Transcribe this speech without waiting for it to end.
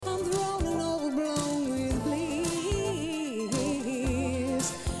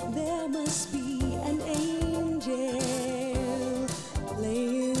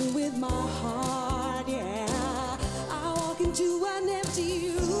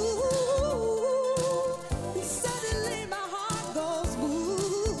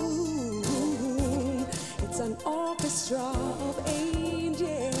orchestra of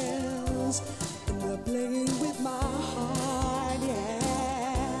angels, and they're playing with my heart,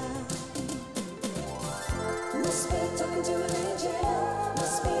 yeah. Must be talking to an angel,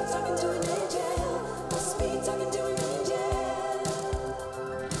 must be talking to an angel, must be talking to an angel.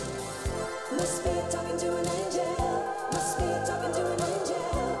 Must be talking to an angel, must be talking to an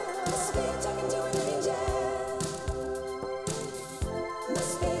angel, must be talking to an angel.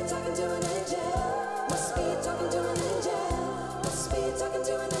 Must be talking to an angel, must be talking to an angel, must be talking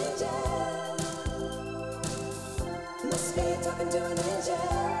to an angel. Must be talking to an angel,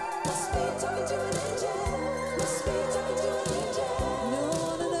 must be talking to an angel, must be talking to an angel. No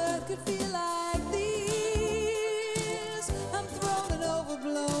one on earth could feel like this. I'm thrown and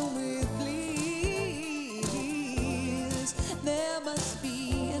overblown with bliss. There must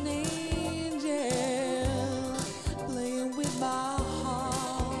be an angel playing with my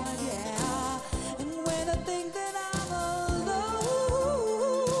heart, yeah. And when I think that I'm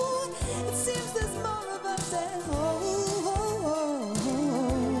alone, it seems there's more of us at home.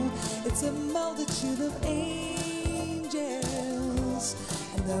 It's a multitude of angels,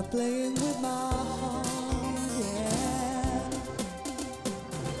 and they're playing with my heart, yeah.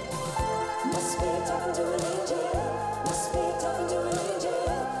 Must be talking to an angel, must be talking to an angel,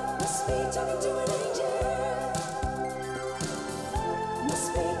 must be talking to an angel. Must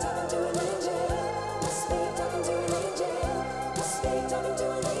be talking to an angel, must be talking to an angel, must be talking to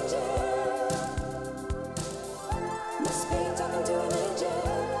an angel. Must be talking to an angel,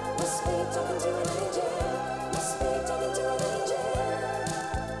 must be talking to an angel, must be talking to an angel.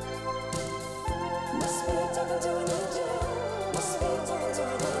 Must be talking to an angel, must be talking to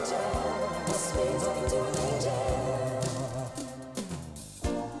an angel, must be talking to an angel.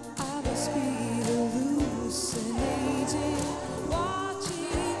 I must be hallucinating,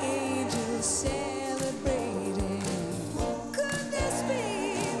 watching angels celebrating. Could this be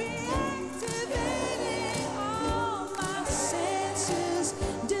reactivating all my senses,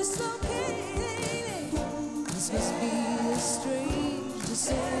 dislocating? This must be a strange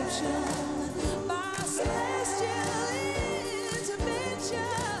deception, my celestial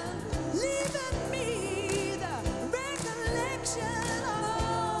intervention, leaving me the recollection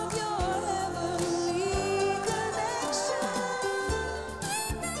of your heavenly connection.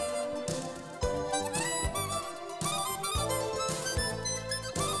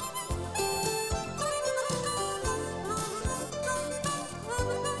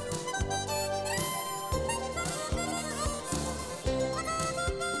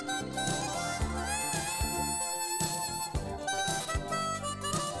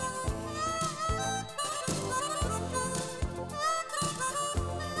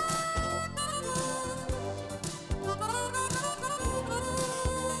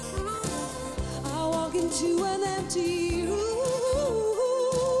 I walk into an empty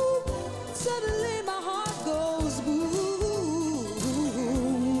room. Suddenly my heart goes boom.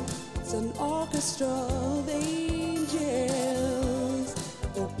 It's an orchestra of angels.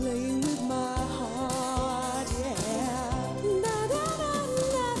 They're playing with my heart, yeah. Na, na, na,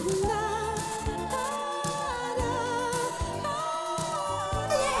 na, na.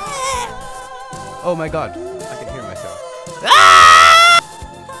 Yeah. Oh my god, I can hear myself.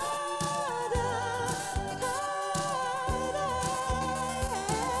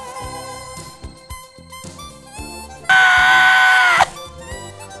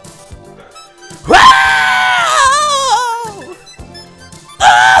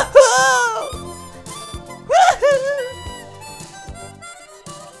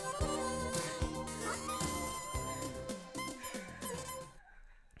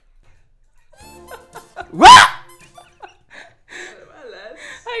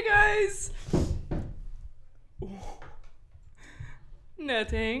 Hi guys.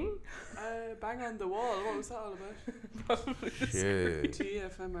 Nothing. Bang on the wall. What was that all about? Probably Shit.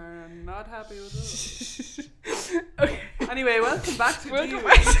 TFM are not happy with us. Okay. Anyway, welcome back to Welcome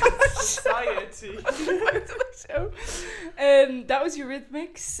back to the Society. Back to the show. That was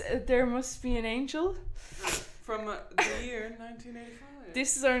Eurythmics. There Must Be an Angel. From the year 1985.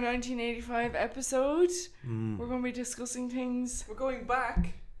 This is our 1985 episode. Mm. We're going to be discussing things. We're going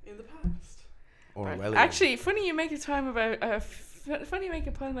back in the past. Orwellian. Actually, funny you make a time about. Funny you make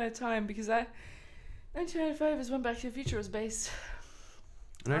a point about time because 1995 is when Back to the Future was based.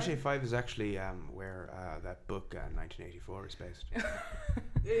 1985 is actually where that book 1984 is based.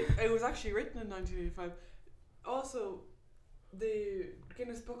 It was actually written in 1985. Also, the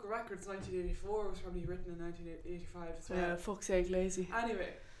Guinness Book of Records 1984 was probably written in 1985 as well. Yeah, fuck's sake, lazy.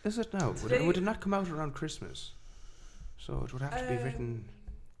 Anyway. Is it now? Would it not come out around Christmas? So it would have to be written.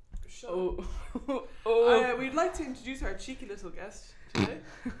 show. Oh. We'd like to introduce our cheeky little guest today.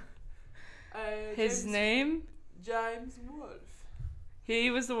 His name? James Wolfe. He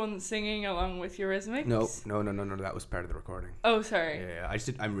was the one singing along with Eurythmics? No. That was part of the recording. Oh, sorry. Yeah.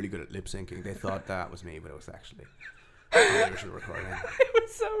 I'm really good at lip syncing. They thought that was me, but it was actually the original recording. It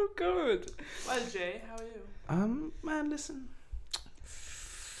was so good. Well, Jay, how are you? Man, listen.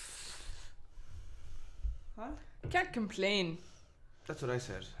 Huh? Can't complain. That's what I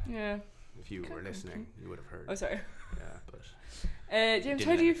said. Yeah. If you were listening, you would have heard. Oh, sorry. Yeah, but. James, didn't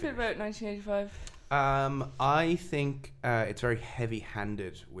how do let you me feel finish. about 1985? I think it's very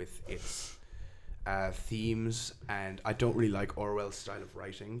heavy-handed with its themes, and I don't really like Orwell's style of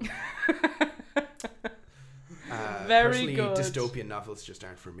writing. Very personally, good. dystopian novels just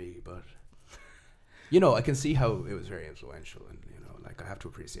aren't for me, but you know, I can see how it was very influential, and you know, like I have to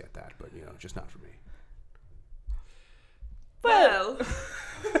appreciate that, but you know, just not for me. Well,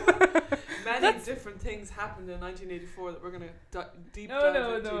 many different things happened in 1984 that we're going to deep dive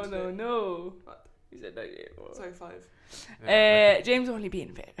into today. No. What? You said 1984. Sorry, 5. James only being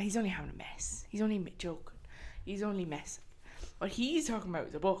a bit. He's only having a mess. He's only joking. He's only messing. What he's talking about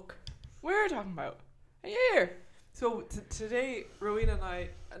is a book. We're talking about a year. So today, Rowena and I,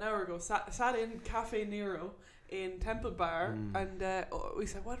 an hour ago, sat in Cafe Nero in Temple Bar, and we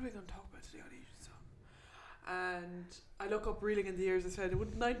said, what are we going to talk about today on Eejit Song? And I look up Reeling in the Years. I said,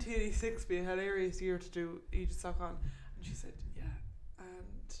 would 1986 be a hilarious year to do Eejit Song on? And she said, yeah.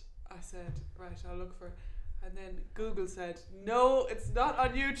 And I said, right, I'll look for it. And then Google said, no, it's not on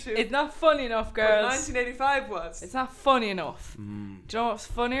YouTube. It's not funny enough, But girls. 1985 was. It's not funny enough. Do you know what's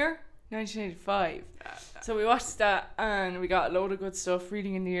funnier? 1985. So we watched that and we got a load of good stuff.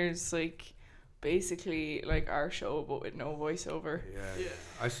 Reading in the Years, like basically like our show but with no voiceover. Yeah.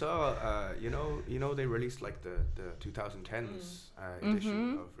 I saw, you know, they released like the 2010s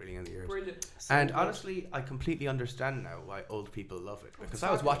edition of Reading in the Years. Brilliant. And honestly, I completely understand now why old people love it, because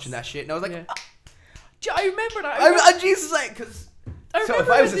I was watching that shit and I was like, Yeah. I remember that. Jesus, like, because so if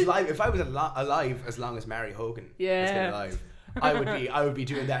I was alive as long as Mary Hogan has been alive, I would be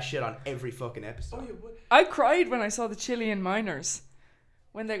doing that shit on every fucking episode. Oh, you would. I cried when I saw the Chilean miners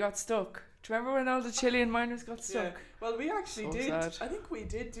when they got stuck. Do you remember when all the Chilean miners got stuck? Yeah. Well, we actually So did. sad. I think we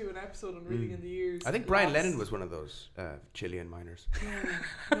did do an episode on Reading in the Years. I think Brian Lennon was one of those Chilean miners.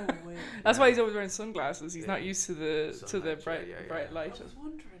 No way. That's why he's always wearing sunglasses. He's not used to the Sunlight, bright yeah. light. I was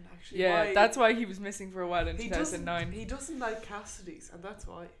wondering actually. Yeah, why that's why he was missing for a while in he 2009. He doesn't like Cassidy's, and that's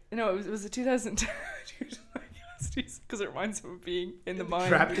why. No, it was a 2010 because it reminds him of being in the mine.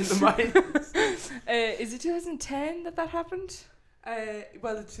 Trapped in the mine. Is it 2010 that happened?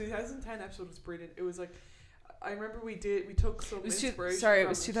 Well, the 2010 episode was brilliant. It was like, I remember we took some inspiration. Sorry, it from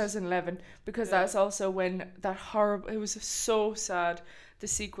was 2011 because that's also when that horrible. It was so sad. The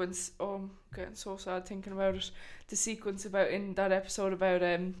sequence. Oh, I'm getting so sad thinking about it. The sequence about in that episode about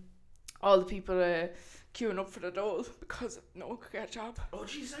all the people queuing up for the dole because no one could get a job. Oh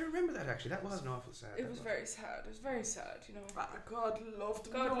jeez, I remember that actually. That was an awful sad. It was very sad. It was very sad. You know. God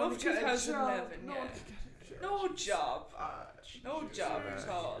loved. God no loved 2011. Yeah. No job. No job Jesus. at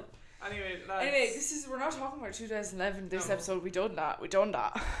all. Anyway, We're not talking about 2011. This episode, we done that. Did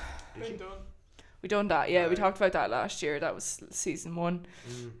you? We done that. Yeah, we Right. talked about that last year. That was season 1.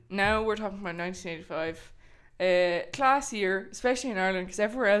 Now we're talking about 1985. Class year, especially in Ireland, because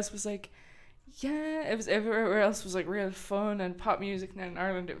everywhere else was like, yeah, it was everywhere else was like real fun and pop music. And then in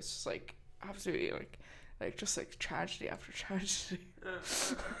Ireland, it was just like absolutely like just like tragedy after tragedy.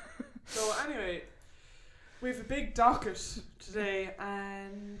 So anyway, we have a big docket today,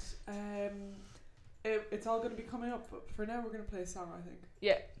 and it's all going to be coming up. But for now, we're going to play a song, I think.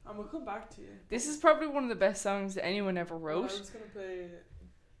 Yeah. And we'll come back to you. This is probably one of the best songs that anyone ever Well, wrote. I was going to play.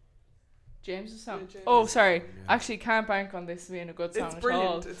 James' song. James. Oh, sorry. Yeah. Actually, can't bank on this being a good song It's at brilliant.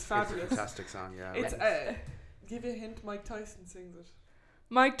 all. It's It's a fabulous. fantastic song, yeah. It's give you a hint. Mike Tyson sings it.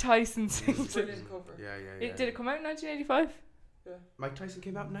 Mike Tyson It's a sings it. brilliant cover. Yeah. Did it come out in 1985? Mike Tyson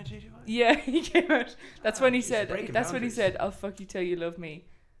came out in 1985? Yeah, he came out. That's when he he's said. breaking That's when he boundaries. said, "I'll fuck you till you love me,"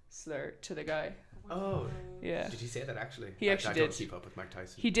 slur to the guy. Oh. Yeah, Did he say that actually? He actually I don't did. keep up with Mike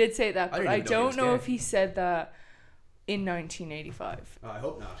Tyson. he did say that, I but didn't I even know he don't was know gay. if he said that in 1985. Oh, I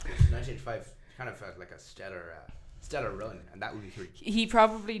hope not. 1985 kind of felt like a stellar run, and that would be pretty. He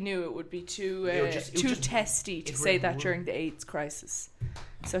probably knew it would be too It would just- testy to it say would that ruin- during the AIDS crisis.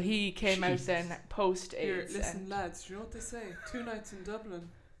 So he came out then post Here, AIDS. listen, lads. Do you know what they say? 2 nights in Dublin.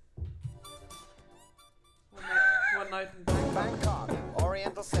 One night in Bangkok. Bangkok,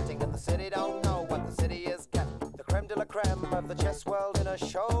 Oriental sitting in the city, don't know what the city is getting. The creme de la creme of the chess world in a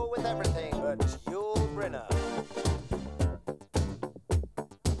show with everything but Yul Brynner.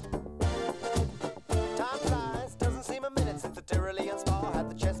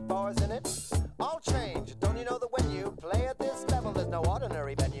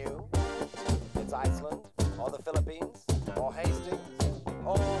 culinary venue. It's Iceland, or the Philippines, or Hastings,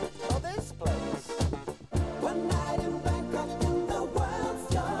 or this place. One night in Bangkok in the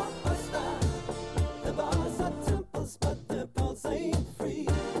world's your oyster. The bars are temples, but the pearls ain't free.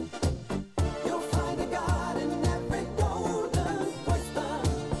 You'll find a god in every golden oyster.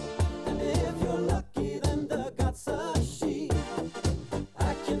 And if you're lucky, then the god's a she.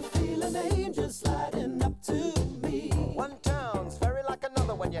 I can feel an angel sliding up to me. One town's very like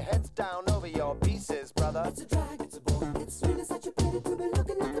another when your head's down over your pieces, brother. It's a drag, it's a bore. It's really such a pity to be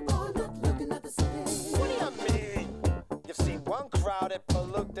looking at the bar, not looking at the city. What do you mean? You've seen one crowded,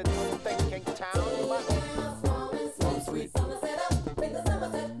 polluted, thinking town.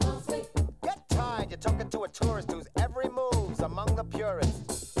 Get tired, you're talking to a tourist whose every move's among the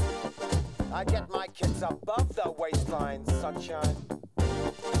purists. I get my kids above the waistline, sunshine.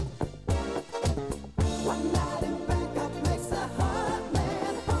 One night in Bangkok makes a hard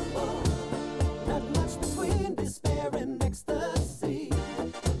man humble. Not much between despair and ecstasy.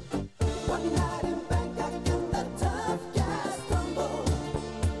 One night in Bangkok and the tough guys stumble.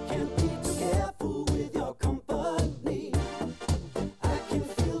 Can't be too careful with your company. I can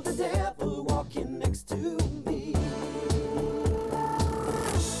feel the devil walking next to me.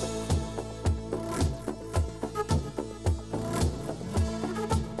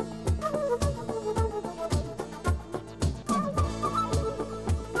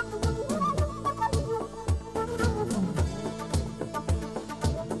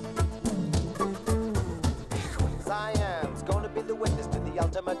 Cyan's gonna be the witness to the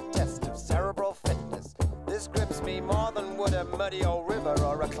ultimate test of cerebral fitness. This grips me more than would a muddy old river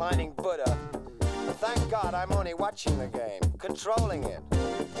or reclining Buddha. But thank God I'm only watching the game, controlling it.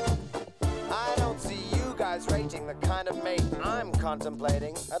 I don't see you guys rating the kind of mate I'm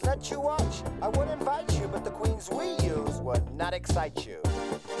contemplating. I'd let you watch, I would invite you, but the queens we use would not excite you.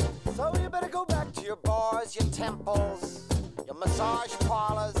 So you better go back to your bars, your temples, your massage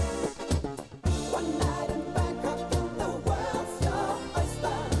parlors. One night in Bangkok and the world's your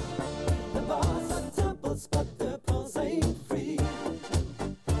oyster. The bars are temples, but the pearls ain't free.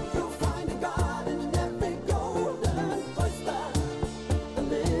 You'll find a god in every golden oyster. A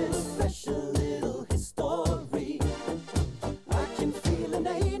little special, little history. I can feel an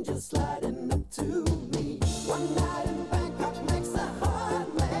angel sliding up to me. One night in Bangkok makes a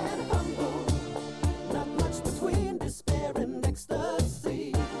hard man humble. Not much between despair and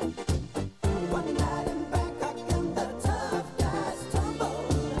ecstasy. One night in Bangkok and the tough guys tumble.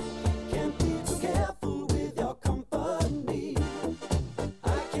 Can't be too careful with your company.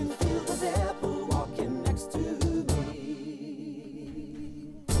 I can feel the devil walking next to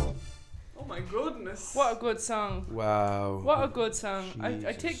me. Oh my goodness. What a good song. Wow. What a good song. I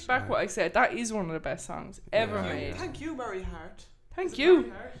Jesus, take back what I said. That is one of the best songs ever Yeah. made. Thank you, Mary Hart. Thank Is it you.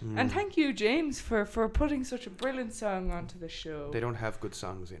 Mary Hart? And thank you, James, for putting such a brilliant song onto the show. They don't have good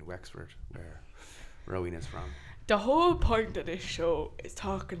songs in Wexford, where Rowena's from. The whole point of this show is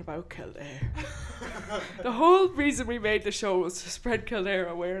talking about Kildare. The whole reason we made the show was to spread Kildare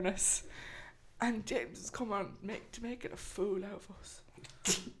awareness. And James has come on to make it a fool out of us.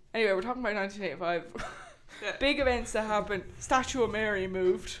 Anyway, we're talking about 1985. Yeah. Big events that happened. Statue of Mary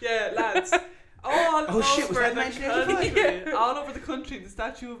moved. Yeah, lads. All Oh, shit, was over that the 1985? country, all over the country, the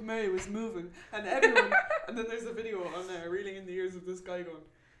Statue of Mary was moving, and everyone. And then there's a video on there reeling in the ears of this guy going,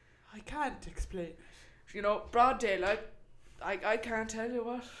 "I can't explain it. You know, broad daylight. I can't tell you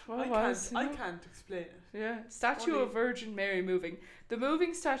what it was. I you know? can't explain it." Yeah, statue Only- of Virgin Mary moving. The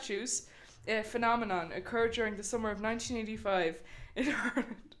moving statues phenomenon occurred during the summer of 1985 in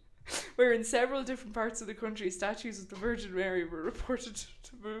Ireland, where in several different parts of the country statues of the Virgin Mary were reported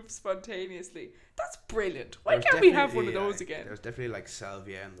to move spontaneously. That's brilliant. Why There was can't we have one of definitely, those again? There was definitely like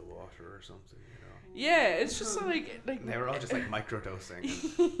salvia in the water or something, you know. Yeah, it's just like They were all just like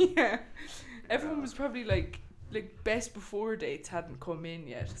microdosing. yeah. Everyone was probably like best before dates hadn't come in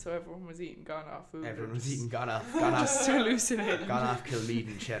yet, so everyone was eating gone off food. Everyone was eating just hallucinating. gone off Kilmead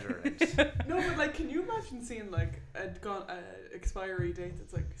and cheddar. And No, but like, can you imagine seeing like a expiry date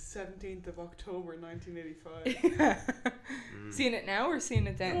that's like 17th of October 1985? Seeing it now or seeing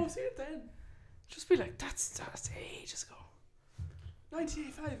it then? Oh, see it then. Just be like, that's ages ago.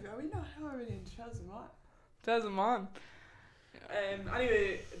 1985. Are we not already in 2001? Doesn't on.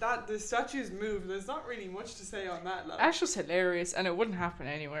 Anyway, that the statues move. There's not really much to say on that. Like. That's just hilarious, and it wouldn't happen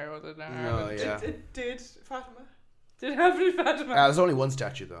anywhere other than No, Ireland. yeah. It did, Fatima. Did it have to be Fatima? There's only one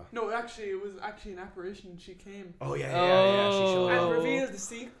statue though. No, actually, it was actually an apparition. She came Oh yeah. She showed and up. revealed the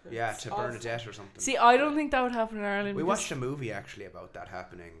secret. Yeah, to Bernadette or something. See, I don't think that would happen in Ireland. We because- watched a movie actually about that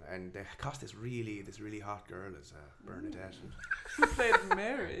happening, and they cast this really hot girl as Bernadette. Who played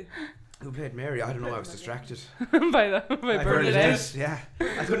Mary? Who played Mary? I don't know. I was distracted by Bernadette. Yeah,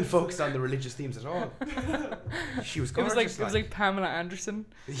 I couldn't focus on the religious themes at all. She was It gorgeous. was like Pamela Anderson.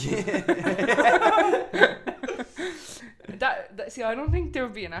 Yeah. That see, I don't think there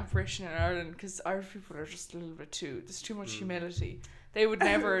would be an apparition in Ireland because Irish people are just a little bit there's too much humility. They would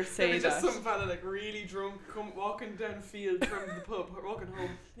never say There'd be that. just some fella like really drunk, come walking down the field from the pub, or walking home,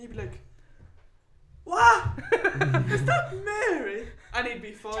 and he'd be like, "What? Is that Mary?" And he'd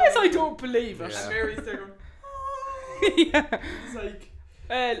be fine. Yes, I don't believe it. Yeah. And Mary's there going, "Oh." Yeah. He's like,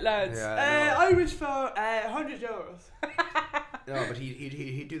 Lads. Yeah, "I wish for €100." No, but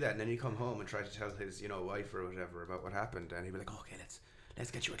he'd do that, and then he'd come home and try to tell his wife or whatever about what happened, and he'd be like, "Okay,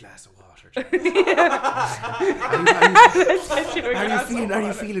 let's get you a glass of water." Are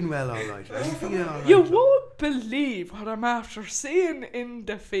you feeling well all right? Are you feeling all right? You won't believe what I'm after seeing in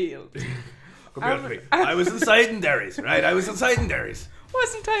the field. Come here to me. I was inside in Derry's, right?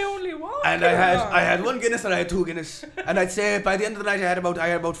 Wasn't I only one? And I had one Guinness and I had two Guinness, and I'd say by the end of the night I had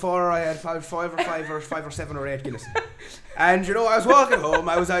about four. I had five or 7 or 8 Guinness. And I was walking home.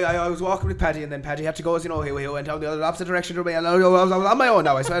 I was walking with Paddy, and then Paddy had to go. He went down the opposite direction to me, and I was on my own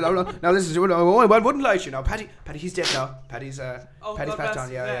now. I said, "Now this is I wouldn't lie to you now, Paddy. He's dead now. Paddy's passed on.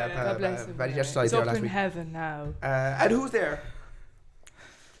 God bless him. Paddy just died He's there up last in week. heaven now. And who's there?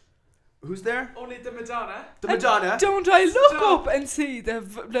 Who's there? Only the Madonna. The Madonna. Don't I look Stop. up and see the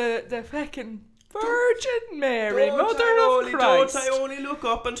fucking Virgin Mary, Mother of Christ? Don't I only look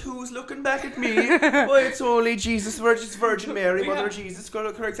up, and who's looking back at me? Why, it's only Jesus, Virgin Mary, Mother of Jesus.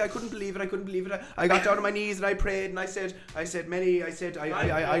 Correct. I couldn't believe it. I got down on my knees and I prayed, and I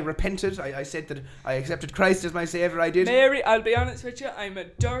repented. I said that I accepted Christ as my Saviour. I did. Mary, I'll be honest with you, I'm a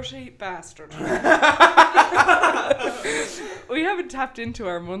dirty bastard. We haven't tapped into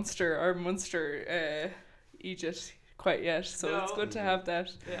our Munster Eejit quite yet, so No. it's good to have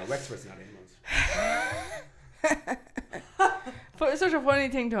that. Yeah, Wexford's not in Munster. But it's such a funny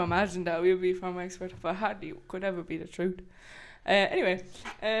thing to imagine that we would be from Wexford, but hardly could ever be the truth. Anyway,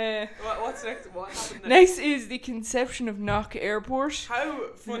 What's next? What happened next is the conception of Knock Airport. How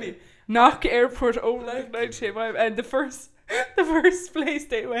funny. Knock Airport opened in 1985, and the first place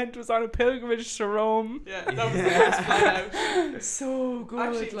they went was on a pilgrimage to Rome. Yeah, that was the first flight out. So good.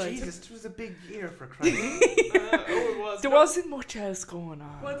 Actually, like. Jesus, it was a big year for Christ. It was. There wasn't much else going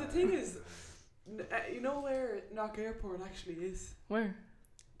on. Well, the thing is, you know where Knock Airport actually is? Where?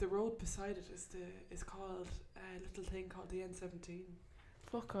 The road beside it is called a little thing called the N17.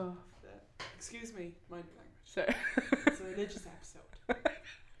 Fuck off. Excuse me, mind your language. Sorry. It's a religious episode.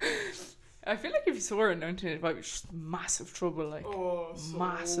 I feel like if you saw it in 1985, it's just massive trouble. Like, So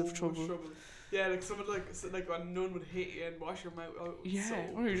massive much trouble. Yeah, like someone like when no one would hit you and wash your mouth out. yeah, So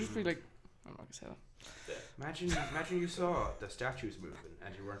or you just be like, I'm not gonna say that. Imagine you saw the statues moving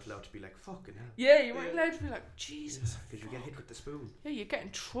and you weren't allowed to be like, fucking hell. Yeah, you weren't allowed to be like, Jesus. Because you get hit with the spoon. Yeah, you get in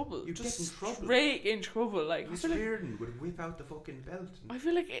trouble. You just get in trouble. straight in trouble. Like, I Miss feel like, Reardon would whip out the fucking belt. I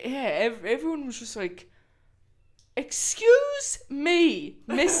feel like everyone was just like, excuse me,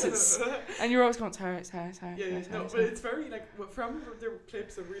 missus. And you're always going, sorry. Yeah, no, but it's very like from the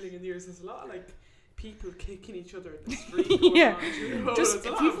clips of Reeling in the Years, there's a lot of like people kicking each other in the street. Going Yeah. on, you know, Just there's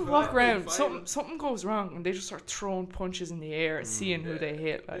a lot people of walk big around, violence. something goes wrong, and they just start throwing punches in the air, seeing who they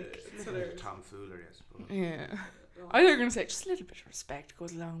hit. Like, It's hilarious. Tomfoolery, I suppose. yeah. I thought you were gonna say just a little bit of respect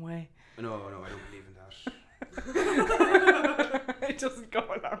goes a long way. No, I don't believe in that. It doesn't go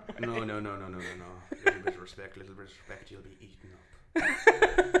a long way. No. Little bit of respect, you'll be eaten up.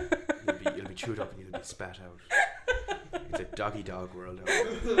 You'll be chewed up and you'll be spat out. It's a dog world out there.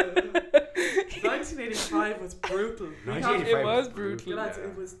 1985 was brutal. 1985 It was brutal. Lads,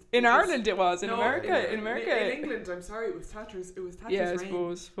 it was In Ireland, it was. In no, America, in America. England, I'm sorry, it was Thatcher's. It was Thatcher's Yeah, I reign.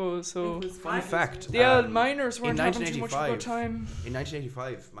 suppose so. It was Fun madness. fact, The old miners weren't in having too much of a good 1985 time. In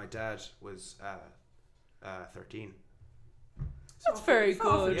 1985, my dad was 13. That's very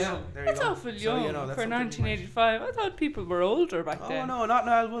good. Yeah, there you That's go. awful So, young you know, that's for something you might- 1985. I thought people were older back Oh then. no, not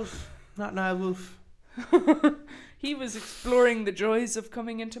Niall Wolfe. Not Niall Wolfe. He was exploring the joys of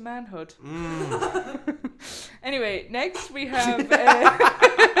coming into manhood. Anyway, next we have said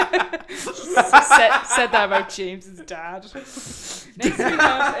that about James's dad. Next we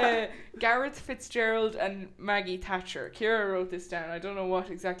have Gareth Fitzgerald and Maggie Thatcher. Ciara wrote this down. I don't know what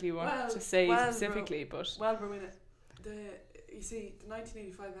exactly you want to say specifically, but Well, Rowena, you see, the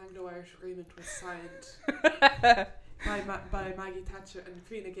 1985 Anglo-Irish Agreement was signed by Maggie Thatcher and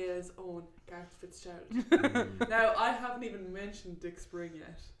Fine Gael's own Gareth Fitzgerald. Now, I haven't even mentioned Dick Spring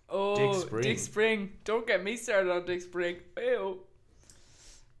yet. Oh, Dick Spring. Don't get me started on Dick Spring. Ew.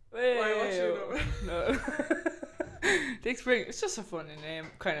 Why, what you know? No. Dick Spring, it's just a funny name.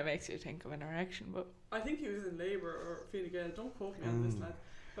 Kind of makes you think of an erection, but I think he was in Labour or Fine Gael. Don't quote me on this, lad.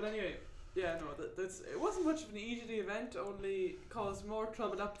 But anyway, yeah, no, it wasn't much of an Eejit event, only caused more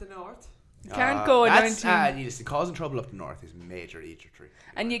trouble up the north. you can't go in That's 19... needless. Causing trouble up the north is major Eejitry.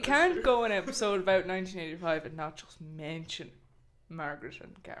 and you can't go an episode about 1985 and not just mention Margaret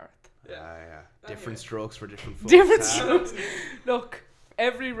and Gareth. Yeah. Different strokes for different folks. Different strokes. Look,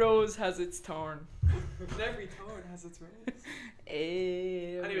 every rose has its thorn. And every thorn has its rose.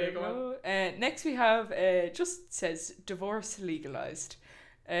 Anyway, go on. Next we have just says divorce legalized.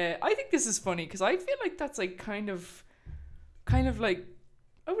 I think this is funny because I feel like that's like kind of like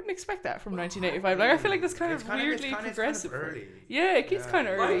I wouldn't expect that from 1985. Like I feel like that's kind of weirdly progressive. Kind of early. Yeah, it gets kind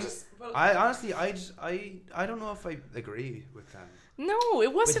of early. I honestly, I don't know if I agree with that. No,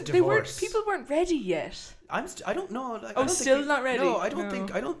 it wasn't. They weren't. People weren't ready yet. I don't know. Like, Oh, I don't still think not ready? No, I don't No.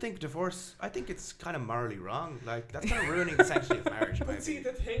 think. I don't think divorce. I think it's kind of morally wrong. Like that's kind of ruining the sanctity of marriage. in my But see,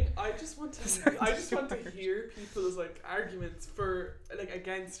 opinion. the thing, I just want to hear people's like arguments for like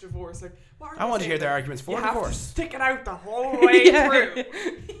against divorce. Like, what are I they want to hear saying? their arguments for You have to divorce. stick it out the whole way Yeah. through.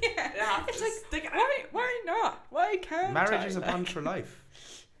 Yeah, You have it's to like stick it out. why not? Why can't Marriage I? is a Like- bond for life.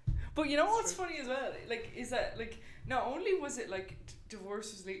 But you know what's funny as well? Like, is that like not only was it like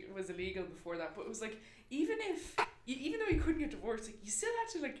divorce was illegal before that, but it was like even though you couldn't get divorced, like you still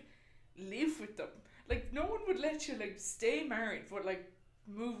had to like live with them. Like no one would let you like stay married, but like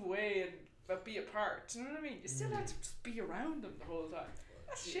move away and but be apart. Do you know what I mean? You still had to just be around them the whole time.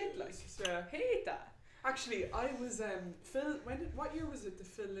 That's shit. Like, Yeah. hate that. Actually, I was Phil. What year was it? The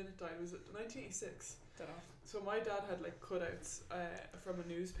Phil Lynott died. Was it 1986? Don't know. So my dad had like cutouts from a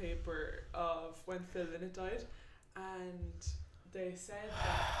newspaper of when Phil Lynott died, and they said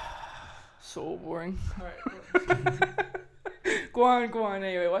that. So boring. Alright, Go on.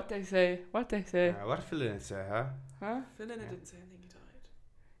 Anyway, what they say? What a feeling it's huh? Huh? Phil Lynott didn't say anything. He died.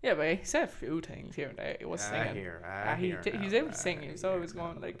 Yeah, but he said a few things here and there. He was singing. He was able to sing. He was always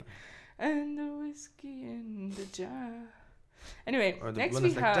going like, and the whiskey in the jar. Anyway, Or the next one we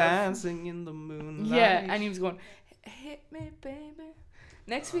that's like have dancing in the moonlight. yeah, and he was going, hit me, baby.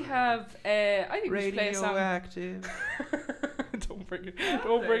 Next we have I think we should play a song. Radioactive. Don't bring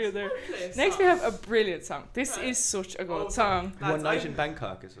it there. Place. Next we have a brilliant song. This Right. is such a good Okay. song. Lads, One night I'm- in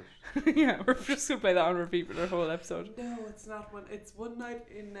Bangkok is it? Yeah, we're just gonna play that on repeat for the whole episode. No, it's not one. It's one night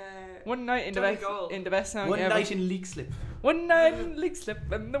in. One night in the Johnny best Gold. in the best song One ever. night in Leak Slip. One night in Leak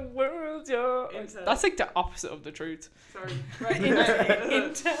Slip and the world's yours. Intel. That's like the opposite of the truth. Sorry. Right.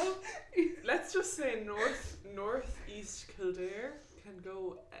 Intel. Let's just say northeast Kildare can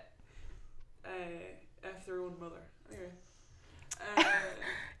go f their own mother. Anyway.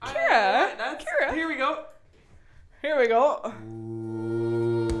 Kira. Here we go. Here we go.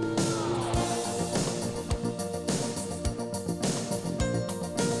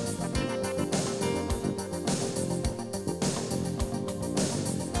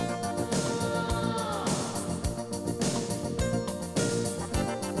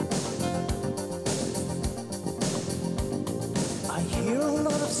 I hear a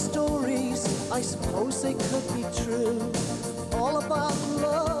lot of stories, I suppose they could be true, all about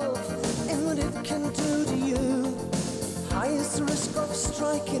love and what it can do to you. High is the risk of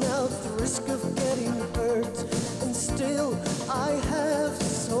striking out, the risk of getting hurt, and still I have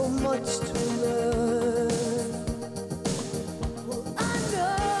so much to learn. Well, I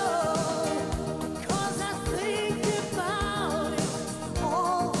know, 'cause I think about it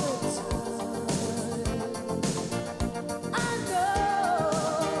all the time. I know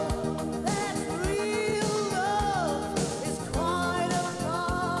that real love is quite a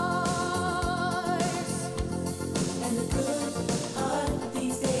price, and a good heart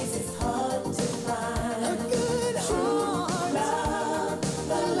these days is hard to find. A good heart, love,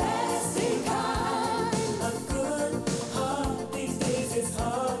 the lasting kind. A good heart these days is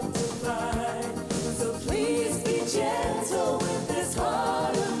hard to find. So please be gentle with this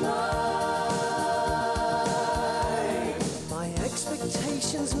heart of mine. My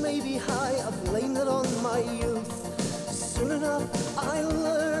expectations may be high, I blame it on my youth. Soon enough I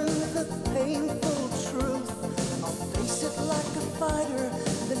learned the painful truth. I'll face it like a fighter,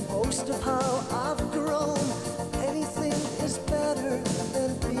 then boast of how I've grown. Anything is better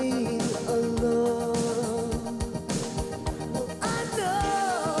than being alone. Well, I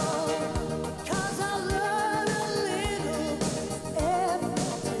know, 'cause I learn a little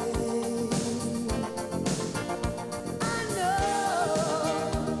every day.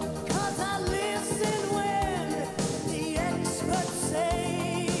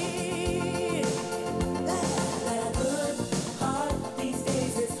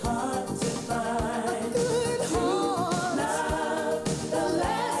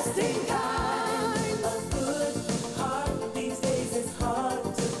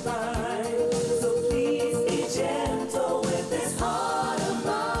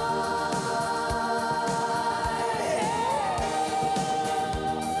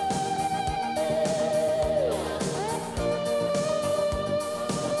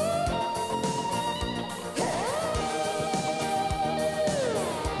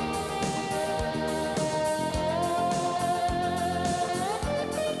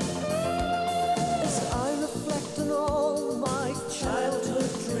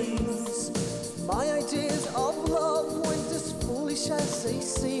 as they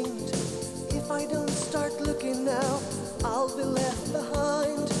seemed. If I don't start looking now, I'll be left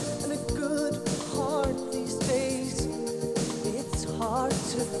behind. And a good heart these days, it's hard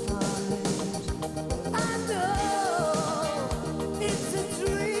to find. I know it's a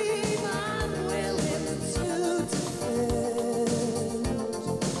dream I'm willing to defend.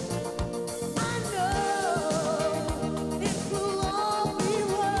 I know it will all be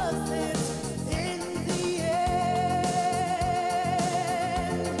worth it in the end.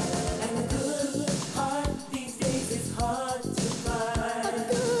 And a good heart these days is hard to find. A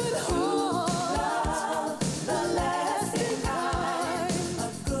good heart, the lasting kind. A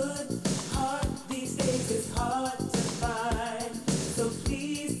good heart these days is hard to find. So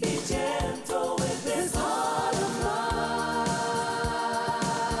please be gentle with this heart of mine.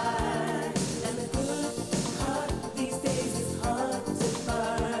 And a good heart these days is hard to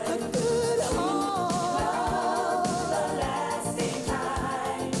find. A good heart, the lasting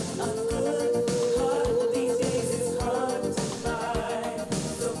kind. A good heart these days is hard to find.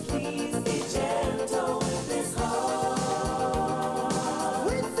 So please be gentle with this heart.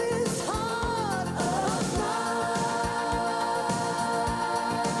 With this heart of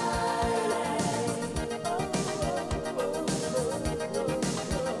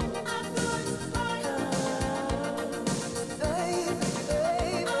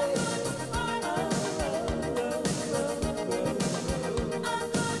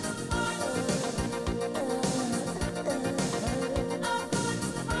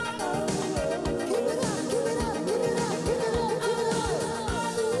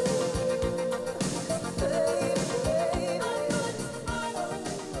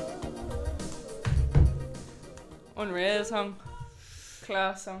Unreal song.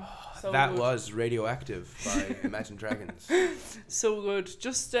 Class song. So That good. was Radioactive by Imagine Dragons. So good.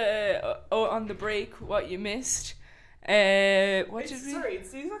 Just on the break, what you missed. What It's, did we... sorry,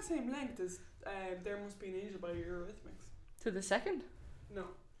 it's the exact same length as There Must Be an Angel by Eurythmics. To the second? No,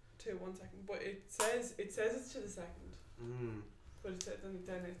 to 1 second. But it says it's to the second. But it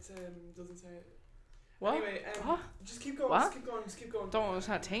then it doesn't say it. What? Anyway, What? just keep going. What? Just keep going. Just keep going. Don't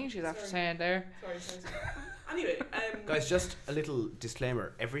understand things you'd have to Sorry. say in there. Sorry. Anyway, Guys, just a little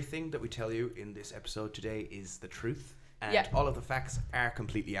disclaimer. Everything that we tell you in this episode today is the truth. And Yeah. all of the facts are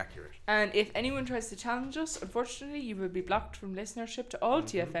completely accurate. And if anyone tries to challenge us, unfortunately, you will be blocked from listenership to all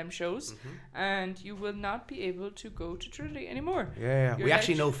TFM shows, and you will not be able to go to Trinity anymore. Yeah. You're We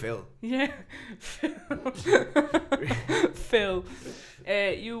actually like- know Phil. Yeah, Phil.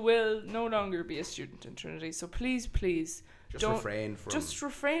 You will no longer be a student in Trinity, so please, Just don't refrain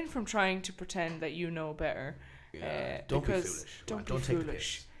from... from trying to pretend that you know better. don't be because foolish. Don't be Don't take the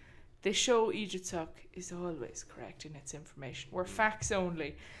foolish. piss. The show Eejit Sock is always correct in its information. We're facts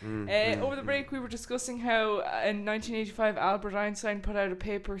only. Over the break, we were discussing how in 1985 Albert Einstein put out a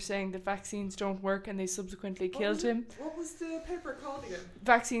paper saying that vaccines don't work, and they subsequently killed him. What was the paper called again?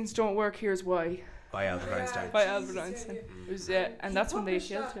 Vaccines don't work. Here's why. By Albert Einstein. By Jesus, Albert Einstein. yeah. It was, and He that's when they published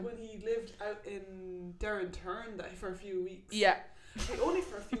killed that him. when he lived out in Derrynturn for a few weeks. Yeah. Like, only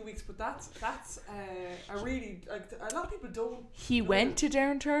for a few weeks, but that's a really, like, a lot of people don't. He know went that. to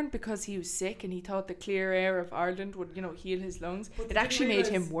Derrynturn because he was sick and he thought the clear air of Ireland would, heal his lungs. But It they actually didn't made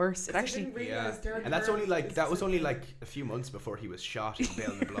him realise- worse. It they actually, didn't Yeah. realise Derrynturn And that's only is that was such only a- like a few months before he was shot in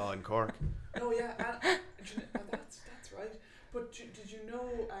Ballinablaw in Cork. Oh yeah, and that's right. But did you know?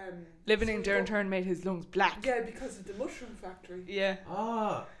 living in so- Derrynturn made his lungs black. Yeah, because of the mushroom factory. Yeah.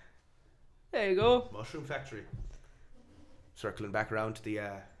 Ah. There you go. Mushroom Factory. Circling back around to the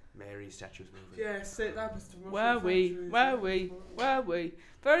Mary statues movement. Yeah, so that was the mushroom Wowee. factory.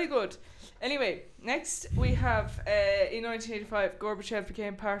 Very good. Anyway, next we have in 1985 Gorbachev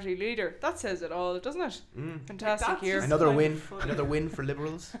became party leader. That says it all, doesn't it? Fantastic That's year. just- Another kind of win. funny. Another win for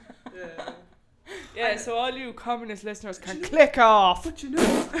Liberals. Yeah. Yeah, so all you communist listeners can click off. But you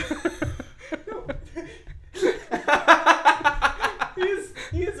know,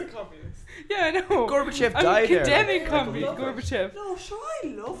 he is a communist. Yeah, I know. Gorbachev I'm died there. condemning Like, communist I love it. Gorbachev. No, sure, I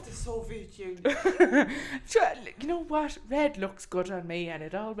love the Soviet Union. Sure, you know what? Red looks good on me, and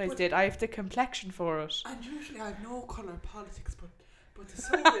it always But- did. I have the complexion for it. And usually I have no colour politics, but the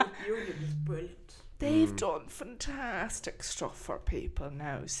Soviet Union is brilliant. They've done fantastic stuff for people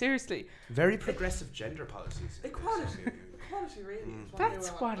now. Seriously, Very progressive gender policies. Equality really is what that's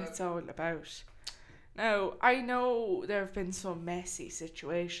they were what about. it's all about. Now, I know there have been some messy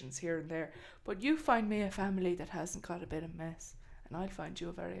situations here and there, but you find me a family that hasn't got a bit of mess, and I'll find you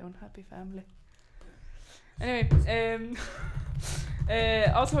a very unhappy family. Anyway,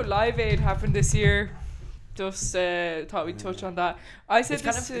 also Live Aid happened this year. just thought we'd touch on that. I said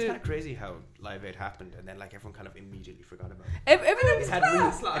It's kind of crazy how Live Aid happened, and then like everyone kind of immediately forgot about it. Everything was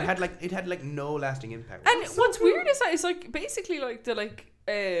It had like no lasting impact. And what's weird is that it's like basically like the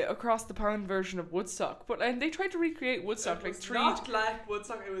across the pond version of Woodstock, but they tried to recreate Woodstock like three. Not like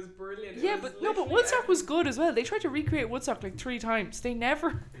Woodstock. It was brilliant. Yeah, but Woodstock was good as well. They tried to recreate Woodstock like 3 times. They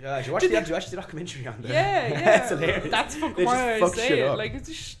never. Yeah, did you watch the documentary on that? Yeah. It's hilarious. That's They fucking just why I fuck say shit it. up. Like it's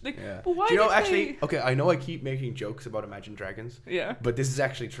just like. Yeah. But why? Do you know did actually? they- Okay, I know I keep making jokes about Imagine Dragons. Yeah. But this is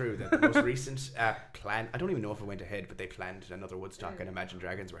actually true. That the most recent plan. I don't even know if it went ahead, but they planned another Woodstock, and Imagine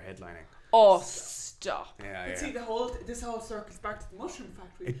Dragons were headlining. Oh, stop. Yeah, But yeah. see, this whole circles back to the Mushroom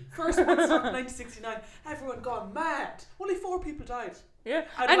Factory. First Woodstock, 1969. Everyone gone mad. Only 4 people died. Yeah.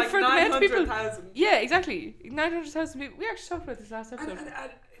 Out of And like for the amount of people. 900,000. Yeah, exactly. 900,000 people. We actually talked about this last episode.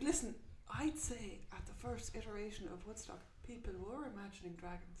 And listen, I'd say at the first iteration of Woodstock, people were imagining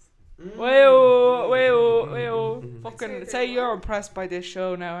dragons. Well, fucking I'd say say they you're were. impressed by this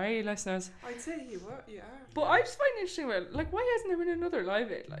show now, are you, listeners? I'd say you are. But I just find it interesting about, like, why hasn't there been another Live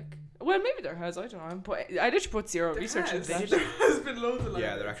Aid? Like, well, maybe there has, I don't know. But I literally put zero There research has. into There that. has been loads of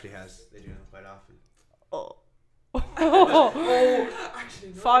Yeah, there actually has. They do them quite often. Oh, actually,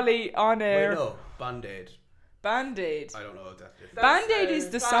 no. folly on air. Wait, no, Band-Aid. Band-Aid. I don't know if that's different. That's, Band-Aid is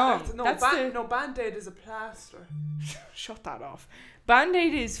the song. That's the- No, Band-Aid is a plaster. Shut that off.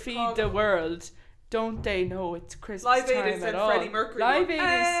 Band-Aid is Feed Call the them. World. Don't they know it's Christmas Live Aid time is at the all? Freddie Mercury Live one. Aid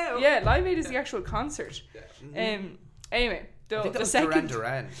Hey-oh. is Live Aid is the actual concert. Anyway, I think that the was second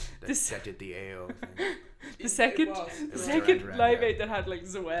Duran that the did the AO thing. the second was. the was second Duran, Live yeah. Aid that had like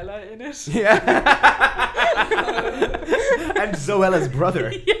Zoella in it. Yeah. And Zoella's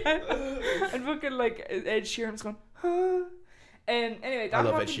brother. Yeah. And fucking like Ed Sheeran's going, huh? Anyway, that I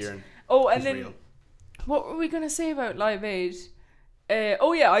love Ed happened. Sheeran. Oh, and He's then real. what were we gonna say about Live Aid?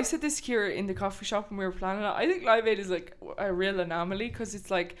 Oh yeah, I said this here in the coffee shop when we were planning it. I think Live Aid is like a real anomaly because it's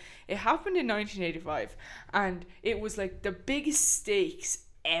like it happened in 1985 and it was like the biggest stakes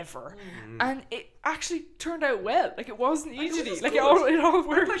ever, and it actually turned out well. Like it wasn't easy. it's Like good. it all And,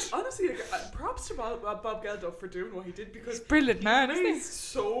 worked. like, honestly, props to Bob Geldof for doing what he did because He's a brilliant man, he isn't he? raised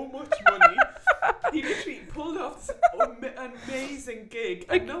so much money. He literally pulled off this amazing gig,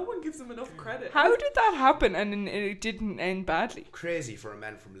 Like, and no one gives him enough credit. How did that happen and it didn't end badly? Crazy for a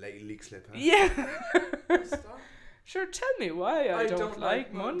man from Leak Slip, huh? Yeah. Stop. Sure, tell me why I I don't don't like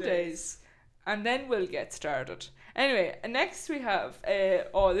like Mondays. And then we'll get started. Anyway, next we have,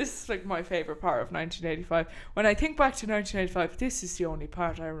 this is like my favourite part of 1985. When I think back to 1985, this is the only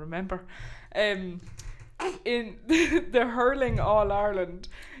part I remember. In the Hurling All-Ireland,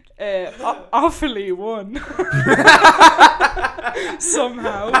 Offaly won.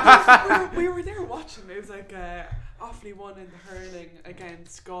 Somehow. we were there watching. It was like Offaly won in the hurling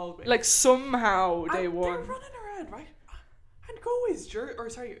against Galway. Like somehow they and won. They're running around, right? And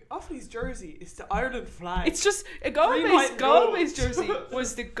Offaly's jersey is the Ireland flag. It's just Green, white, and Galway's gold. jersey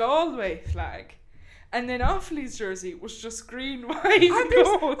was the Galway flag, and then Offaly's jersey was just green, white, And and there's-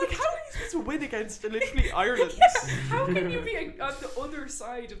 gold. like, how are you supposed to win against literally Ireland? How can you be on the other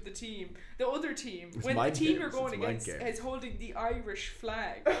side of the team, the other team, It's when the mind team games, you're going it's mind against games. is holding the Irish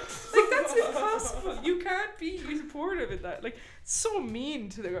flag? Like that's impossible. You can't be supportive of that. Like it's so mean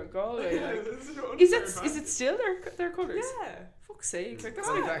to the Galway. Like, is it still their colours? Yeah. Fuck's sake! Like that's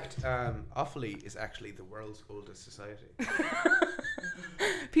Funny like fact, Offaly is actually the world's oldest society.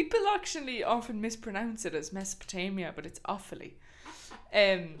 people actually often mispronounce it as Mesopotamia, but it's Offaly.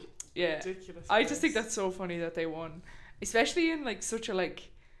 Yeah. Ridiculous. I just think place. that's so funny that they won, especially in like such a like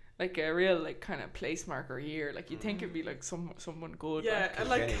a real like kind of place marker year. Like you'd think it'd be like someone good. Yeah, like, and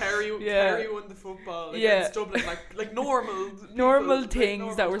like Kilkenny. Kerry won the football Yeah. against Dublin, like normal normal people, things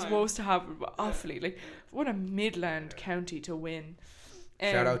like, that normal were time. supposed to happen, but Offaly, like what a Midland county to win.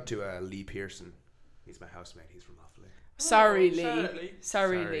 Shout out to Lee Pearson. He's my housemate. He's from Offaly. Sorry, Oh, Lee. shout out, Lee.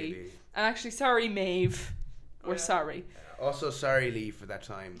 Sorry, Lee. And actually, sorry, Maeve. We're yeah. sorry. Also, sorry, Lee, for that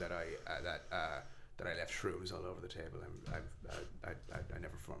time that I left shrooms all over the table. I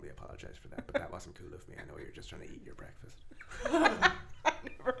never formally apologized for that, but that wasn't cool of me. I know you're just trying to eat your breakfast.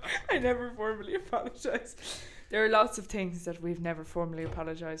 I never formally apologise. There are lots of things that we've never formally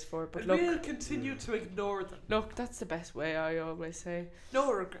apologised for, but And look, we'll continue to ignore them. look, that's the best way. I always say.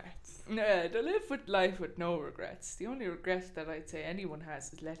 No regrets. Yeah, to live with life with no regrets. The only regret that I'd say anyone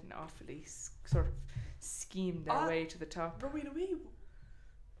has is letting Offaly sort of scheme their way to the top. Rowena, we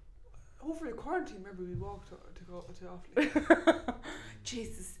over the quarantine, remember we walked to go to Offaly.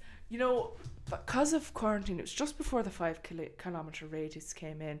 Jesus, you know, because of quarantine, it was just before the 5 kilometre radius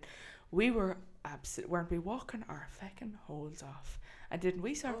came in. We were weren't we walking our feckin' holes off, And then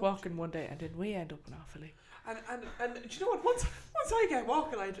we start walking one day, and then we end up in Offaly. And do you know what? Once I get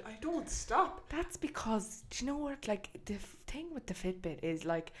walking, I don't stop. That's because, do you know what? Like, the thing with the Fitbit is,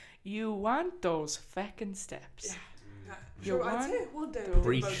 like, you want those feckin' steps. Yeah. You Sure, I'd want say one day.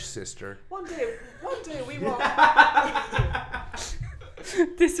 Preach, sister. One day we walk.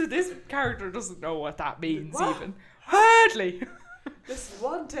 This character doesn't know what that means What? even. Hardly. Listen,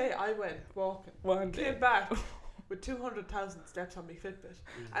 one day I went walking. One day. Came back with 200,000 steps on my Fitbit.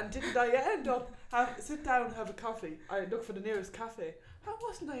 And didn't I end up sit down and have a coffee? I look for the nearest cafe. How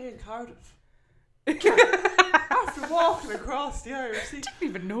wasn't I in Cardiff? After walking across the Irish Sea. Didn't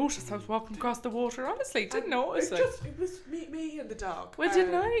even notice I was walking across the water. Honestly, didn't notice. It was me and the dog. Well,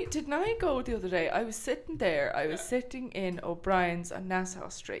 didn't I go the other day? I was sitting there. I was sitting in O'Brien's on Nassau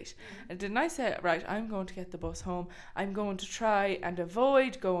Street, and didn't I say, right, I'm going to get the bus home. I'm going to try and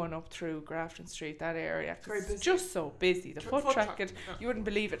avoid going up through Grafton Street, that area, because it's just so busy. The foot traffic, you wouldn't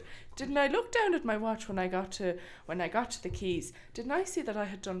believe it. Didn't I look down at my watch when I got to the quays? Didn't I see that I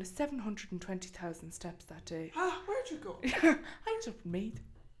had done 720,000 steps that day? Where'd you go? I ended up in Meath.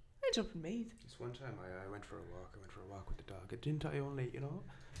 This one time I went for a walk. I went for a walk with the dog. Didn't I only,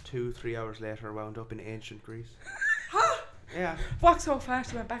 2-3 hours later wound up in ancient Greece? Yeah. Walked so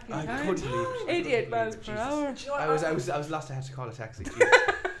fast I went back in I time. couldn't believe it. 88 miles per hour. I was lost. I had to call a taxi.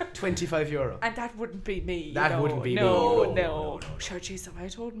 €25. And that wouldn't be me. That no, wouldn't be no, me. No. Sure, jeez, if I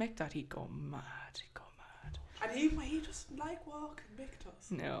told Mick that, he'd go mad. And he doesn't like walking, Mick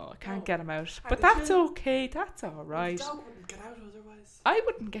does. No, I can't get him out. And But the that's children- okay. That's all right. The dog wouldn't get out otherwise. I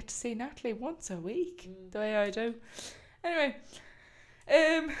wouldn't get to see Natalie once a week the way I do. Anyway,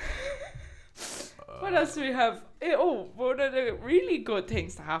 what else do we have? One of the really good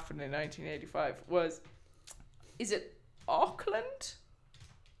things to happen in 1985 was, is it Auckland?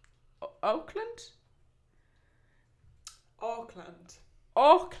 Auckland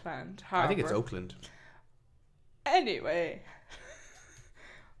Harbour. I think it's Oakland. Anyway,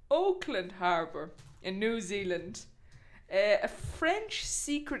 Auckland Harbour in New Zealand, a French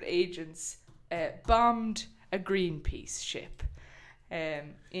secret agents bombed a Greenpeace ship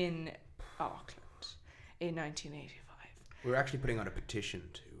in Auckland in 1985. We were actually putting on a petition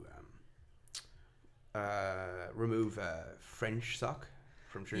to remove a French sock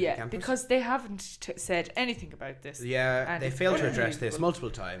from Trinity campus. Because they haven't said anything about this. Yeah, and they it's failed to address this unbelievable. multiple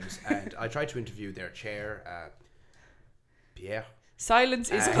times, and I tried to interview their chair, Pierre.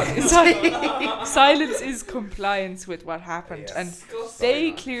 Silence is compliance with what happened, Yes. and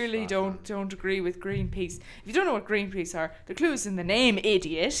they clearly don't agree with Greenpeace. If you don't know what Greenpeace are, the clue is in the name,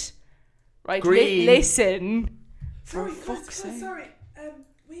 idiot. Right? Green. Listen. For Sorry, fuck's sake. sorry.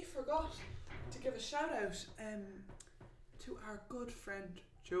 We forgot to give a shout out to our good friend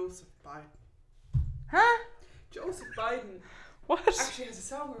Joseph Biden. Huh? Joseph Biden What? actually has a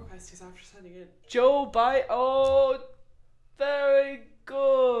song request he's after sending in. Joe Biden. Oh, very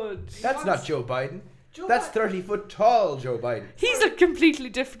good. That's not Joe Biden. Joe That's Biden- 30-foot tall Joe Biden. He's a completely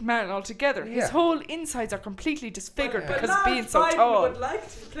different man altogether. Yeah. His whole insides are completely disfigured But because of being so Biden tall. would like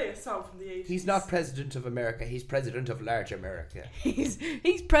to play a song from the 80s. He's not president of America. He's president of large America. He's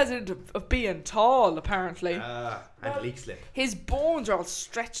president of being tall, apparently. And leak slip. His bones are all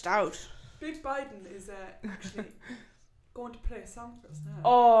stretched out. Big Biden is actually going to play a song for us now.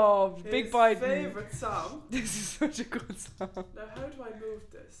 Oh, Big His Biden. favourite song. This is such a good song. Now, how do I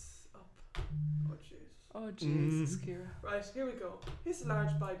move this up? Oh, jeez. Oh, Jesus, Kira. Right, here we go. Here's Large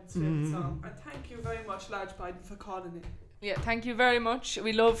Biden's favourite song. And thank you very much, Large Biden, for calling in. Yeah, thank you very much.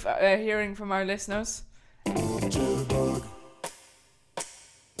 We love hearing from our listeners.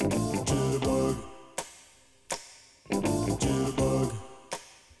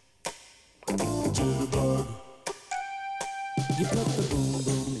 You put the boom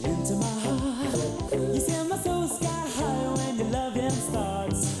boom into my heart. You send my soul sky high when your loving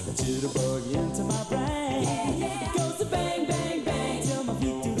starts. A jitterbug into my brain. It goes to bang bang bang till my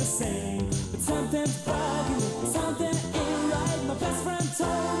feet do the same. But something's bugging, something ain't right. My best friend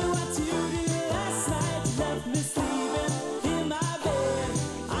told me what you did last night.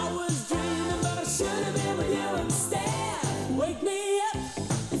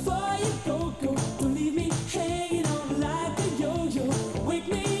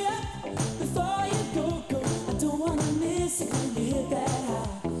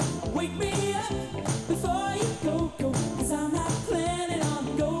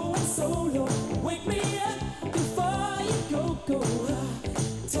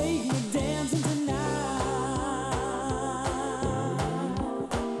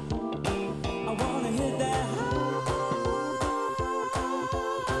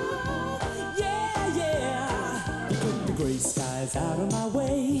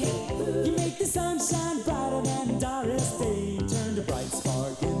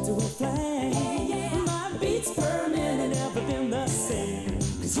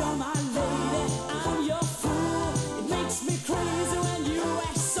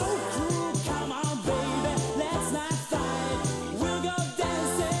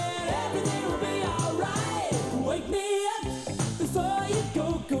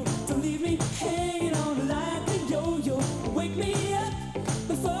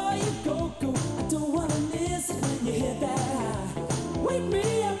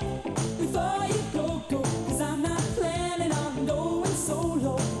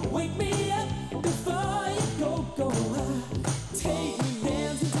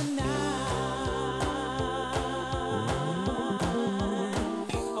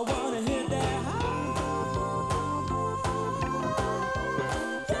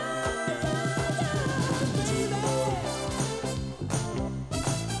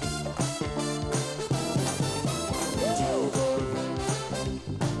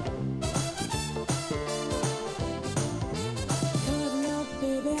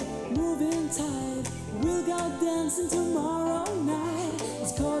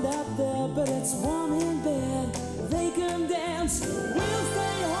 cold out there, but it's warm in bed. They can dance, we'll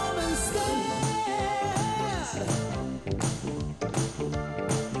stay home instead.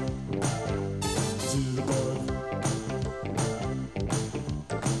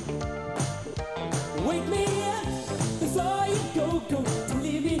 Wake me up before you go. Don't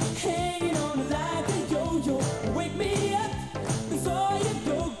leave me hanging on like a yo-yo. Wake me up before you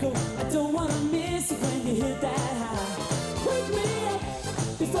go. I don't wanna miss it when you hit that high. Wake me up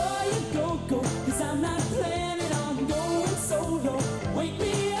before you go. Cause I'm not planning on going solo. Wake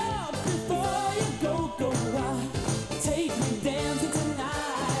me up before you go. Take me dancing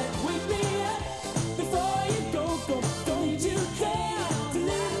tonight. Wake me up before you go. Don't you care to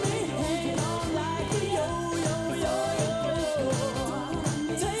leave me hanging on like a yo-yo.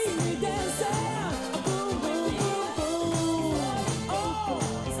 Take me dancing. Boom, boom, boom, boom. Oh,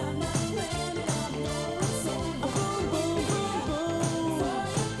 'cause I'm not planning on going solo. Boom, boom, boom,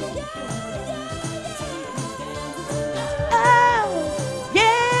 boom.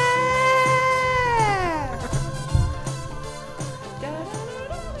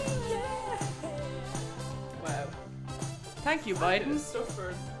 Wow. Thank you, Biden Biden. stuff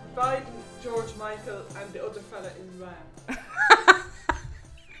for Biden, George Michael, and the other fella in Wham.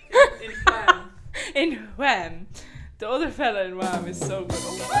 in Wham. In Wham. The other fella in Wham is so good.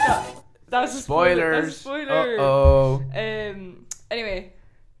 Oh my god. That was a spoiler. That's a Spoilers. spoiler. Uh-oh. Anyway,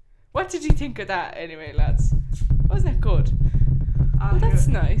 what did you think of that anyway, lads? Wasn't it good? Ah, Oh, that's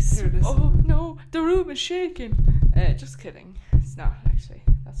here- nice. here, listen. Oh no, the room is shaking. Just kidding. It's not actually.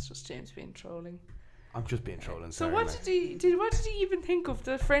 That's just James being trolling. I'm just being trolling. So sorry, what mate. did he even think of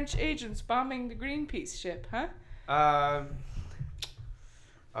the French agents bombing the Greenpeace ship, huh? I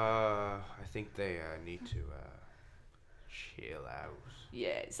think they need to chill out.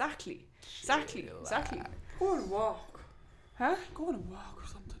 Yeah, exactly. Exactly. Go on a walk. Huh? Go on a walk or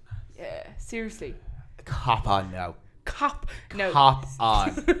something. Yeah, seriously. Cop on now. Cop. No. Cop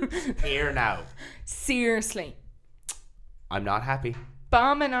on. Here now. Seriously. I'm not happy.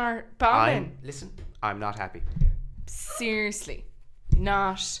 Bombing. Listen, I'm not happy. Seriously.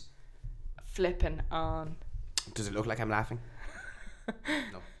 Not flipping on. Does it look like I'm laughing?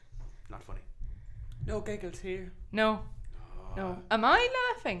 No, not funny. No giggles here. No. No. Am I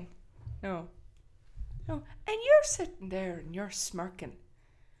laughing? No. No. And you're sitting there and you're smirking.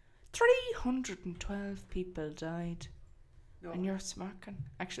 312 people died. No. And you're smirking.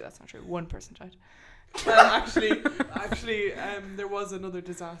 Actually, that's not true. One person died. Actually, there was another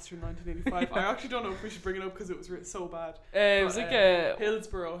disaster in 1985. I actually don't know if we should bring it up because it was so bad. It was But, like a...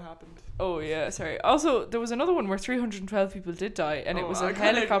 Hillsborough happened. Oh, yeah, sorry. Also, there was another one where 312 people did die, and it was a I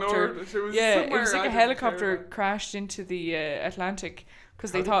kinda helicopter. ignored it. It was Yeah, it somewhere was like I a didn't care helicopter about. crashed into the Atlantic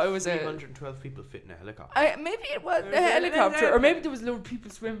because they thought it was a... 312 people fit in a helicopter. Maybe it was It a was a helicopter, or maybe there was a load of people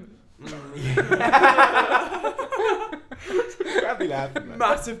swimming. I'd be laughing, man.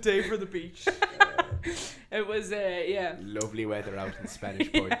 Massive day for the beach. It was, yeah. Lovely weather out in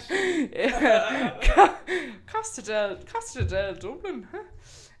Spanish Point. Costa del Dublin, huh?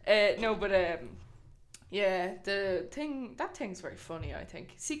 No, but yeah, that thing's very funny. I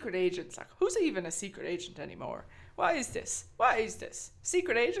think secret agents. Like, who's even a secret agent anymore? Why is this?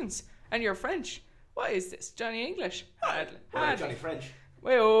 Secret agents, and you're French. Why is this? Johnny English? Hardly. French.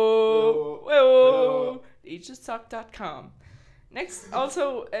 Whoa. Eejitsock.com. Next,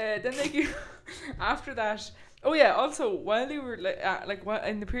 also, then they give after that. Oh yeah. Also, while they were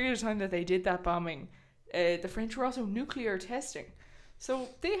in the period of time that they did that bombing, the French were also nuclear testing. So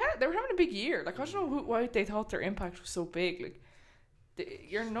they were having a big year. Like, I don't know why they thought their impact was so big. Like,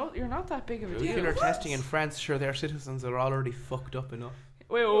 you're not that big of a deal. Nuclear testing in France, sure, their citizens are already fucked up enough.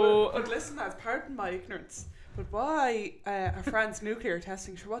 But listen, lads, pardon my ignorance. But why are France nuclear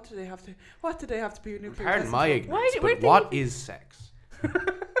testing? Sure, what do they have to be nuclear testing? Pardon my for? ignorance, where but they- what is sex?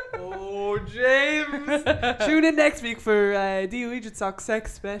 Oh, James! Tune in next week for the Eejit Sock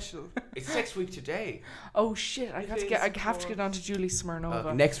Sex Special. It's sex week today. Oh shit! I It have to is, get of on to Julie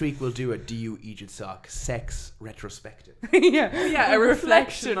Smirnova. Next week we'll do a DU Eejit Sock sex retrospective. yeah, a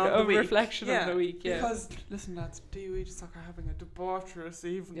reflection of the week. reflection of the week. Yeah. Because, listen, lads, the Eejit Sock are having a debaucherous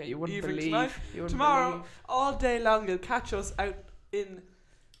evening. Yeah, you wouldn't evening believe. tonight. You wouldn't Tomorrow, believe. all day long, you'll catch us out in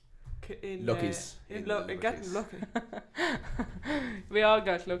Luckies. Getting lucky. We all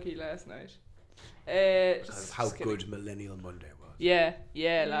got lucky last night. Because Just of how kidding. good Millennial Monday was. Yeah,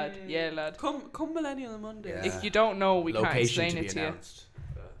 lad. Come Millennial on Monday. Yeah. If you don't know, we can't Location explain to it be to you. announced.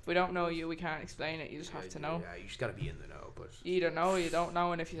 If we don't know you, we can't explain it. You just have to know. Yeah, you just gotta be in the know, but You either know, you don't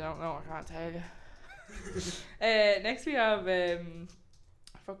know, and if you don't know, I can't tell you. Next we have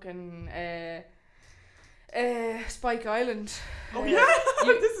fucking Spike Island. Oh Uh, yeah,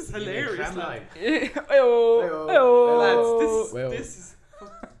 you- this is hilarious. Tram lad. line. Oh, Lads, this is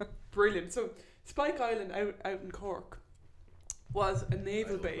brilliant. So Spike Island out in Cork was a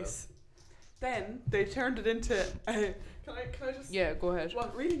naval base. Then they turned it into can I just yeah, go ahead.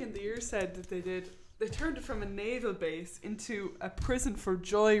 what Reading in the Ear said that they turned it from a naval base into a prison for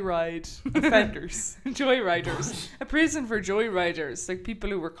joyride offenders. Joyriders. A prison for joyriders, like people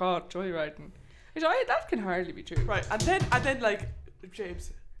who were caught joyriding. That can hardly be true. Right, and then like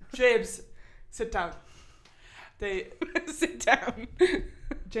James, sit down. They Sit down.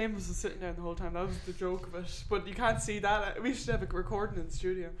 James was sitting there the whole time. That was the joke of it. But you can't see that. We should have a recording in the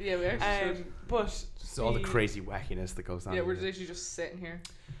studio. Yeah, we actually should. But Just all the crazy wackiness that goes on. Yeah, we're literally just sitting here.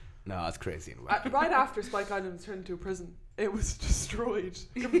 No, it's crazy and wacky. right after Spike Island was turned into a prison, it was destroyed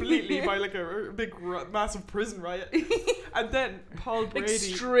completely by like a big massive prison riot. And then Paul Like Brady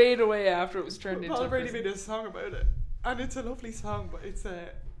straight away after it was turned into Paul a Brady prison. made a song about it, and it's a lovely song, but it's a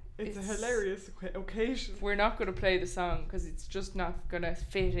hilarious occasion. We're not going to play the song because it's just not going to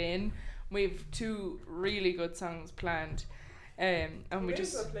fit in. We've 2 really good songs planned, and we Maybe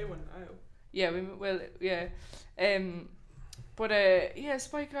just I'll play one now. yeah but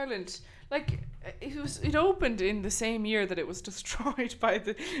Spike Island, like it opened in the same year that it was destroyed by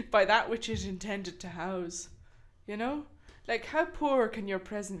that which it intended to house. You know, like how poor can your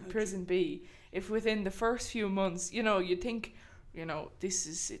prison be if within the first few months, you know, you think, you know, this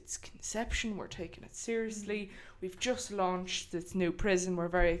is its conception, we're taking it seriously, we've just launched this new prison, we're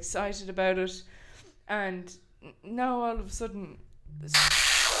very excited about it, and now all of a sudden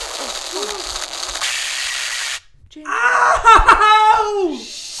James. Ow!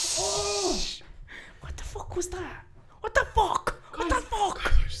 Shh. What the fuck was that? What the fuck? What the fuck?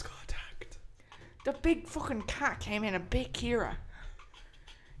 I just got attacked. The big fucking cat came in and bit Kira.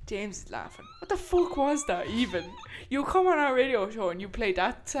 James is laughing. What the fuck was that even? You come on our radio show and you play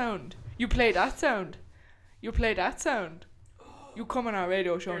that sound. You play that sound. You play that sound. You come on our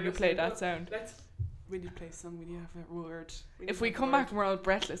radio show and you play that sound. We need to play a song. We need to have a word. If we come back and we're all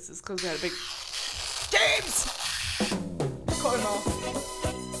breathless, it's because we had a big James. Cut him off.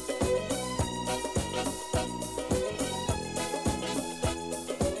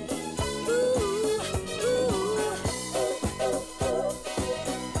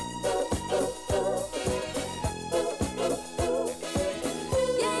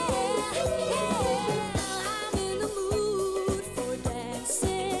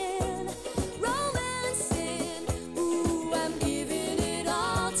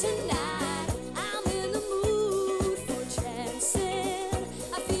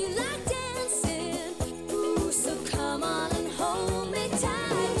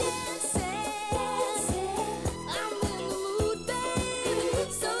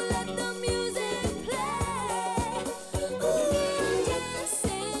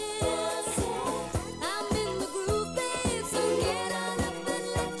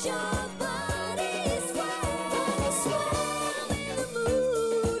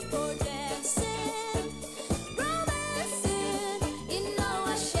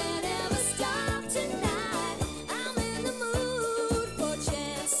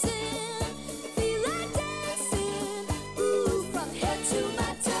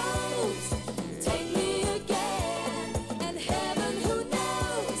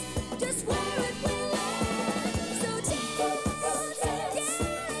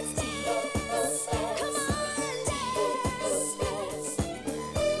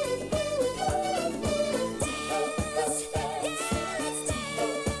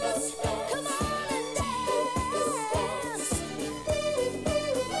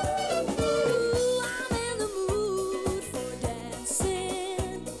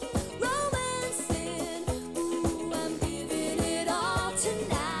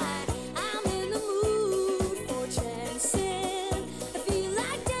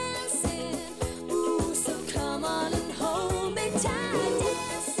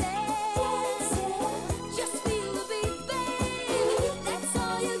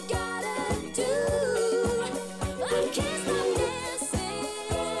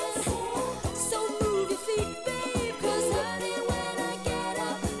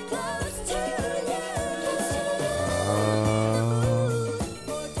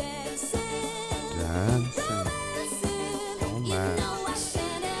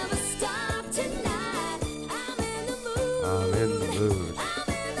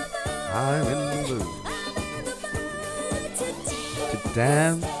 I'm in the mood to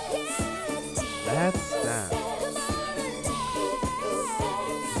dance. Let's dance.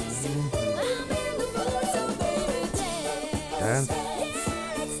 Dance.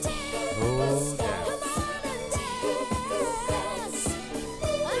 Oh, dance.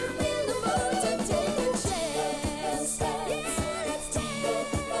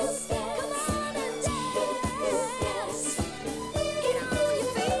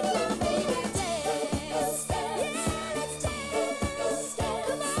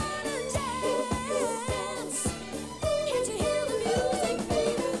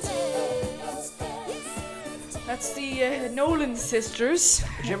 That's the Nolan sisters.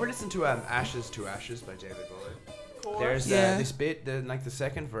 Did you ever listen to Ashes to Ashes by David Bowie? There's Yeah. this bit, the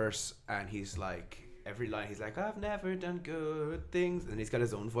second verse, and he's like, every line he's like, I've never done good things, and he's got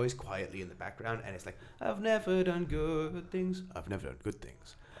his own voice quietly in the background, and it's like, I've never done good things, I've never done good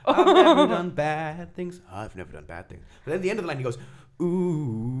things, I've never done bad things, I've never done bad things. But then at the end of the line he goes,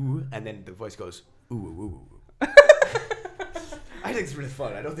 ooh, and then the voice goes, ooh, ooh, ooh. I think it's really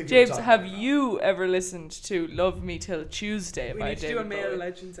fun. I don't think James, have you ever listened to Love Me Till Tuesday We by need to do a David Male Bowie?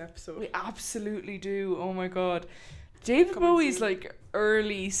 Legends episode. We absolutely do. Oh my god. David Coming Bowie's soon. like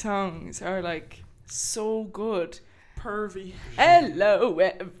early songs are like so good. Pervy. Hello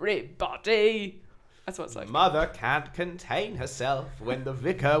everybody. That's what it's like. Mother can't contain herself when the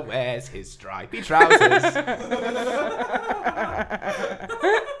vicar wears his stripy trousers.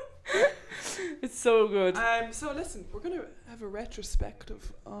 It's so good. So listen, we're gonna have a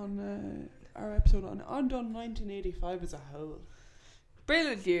retrospective on our episode on Undone 1985 as a whole.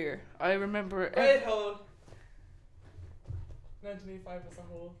 Brilliant year. I remember. whole. 1985 as a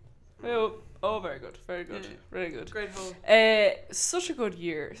whole. Oh, very good. Very good. Yeah. Very good. Great whole. Such a good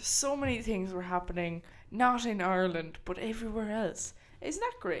year. So many things were happening, not in Ireland, but everywhere else. Isn't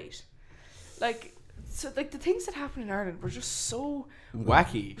that great? Like the things that happened in Ireland were just so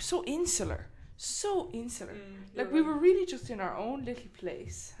Wacky. so insular. So insular. you're Like we right. were really just in our own little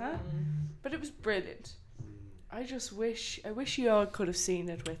place, huh? But it was brilliant. I wish you all could have seen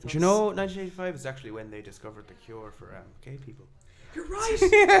it with us. Do you know 1985 is actually when they discovered the cure for gay people? You're right.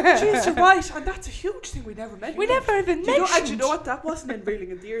 Jeez, you're right. And that's a huge thing we never mentioned. We never even Do you know, mentioned. actually, you know what? That wasn't in Reeling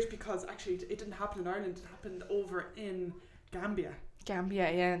in the Ears because actually it didn't happen in Ireland. It happened over in Gambia.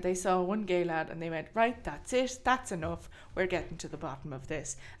 Gambia, yeah, and they saw one gay lad and they went, right, that's it, that's enough, we're getting to the bottom of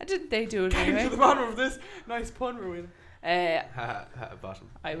this. And didn't they do it Came anyway? to the bottom of this. Nice pun, Rowena. Bottom.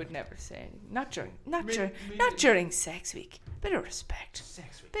 I would never say anything. Not Me during sex week. Bit of respect.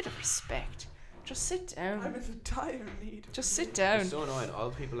 Sex week. Bit of respect. Just sit down. I'm in dire need. Just sit down. It's so annoying. All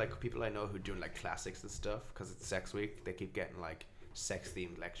the people I know who do like classics and stuff, because it's sex week, they keep getting like sex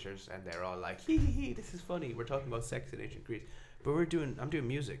themed lectures, and they're all like, hee hee hee, this is funny. We're talking about sex in ancient Greece. But I'm doing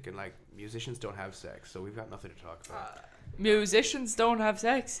music, and like musicians don't have sex, so we've got nothing to talk about. Musicians don't have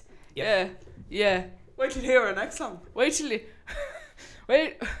sex. Yep. Yeah. Wait till you hear our next song. Wait till you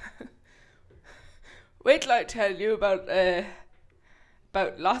wait till I tell you about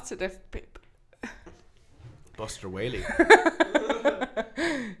lots of different people. Buster Whaley.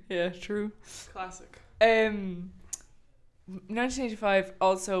 Yeah, true. Classic. 1985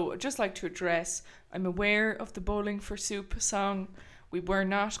 also, just like to address, I'm aware of the Bowling for Soup song. We were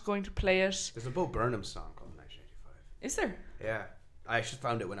not going to play it. There's a Bo Burnham song called 1985. Is there? Yeah, I actually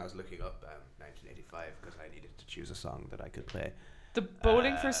found it when I was looking up 1985 because I needed to choose a song that I could play. The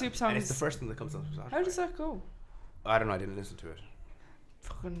Bowling for Soup song and it's is... the first thing that comes up. How does that go? I don't know. I didn't listen to it.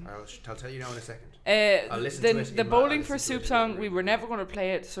 Fucking... I'll tell you now in a second. I'll listen the to it the in my- Bowling I'll for listen to Soup it song, in we the- were never going to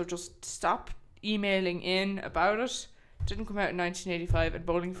play it, so just stop emailing in about it. Didn't come out in 1985, and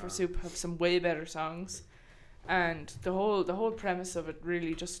Bowling for Soup have some way better songs, and the whole premise of it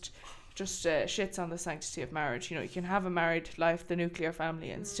really just shits on the sanctity of marriage. You know, you can have a married life, the nuclear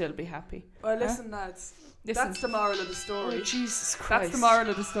family, and still be happy. Well, listen, lads. Listen. That's the moral of the story. Oh, Jesus Christ. That's the moral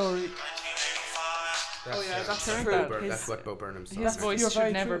of the story. That's, yeah, that's Turned true. out That's his, what Bo Burnham said. his voice You're should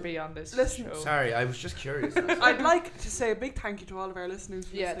very never true. be on this Listen. show. Sorry, I was just curious. I'd like to say a big thank you to all of our listeners.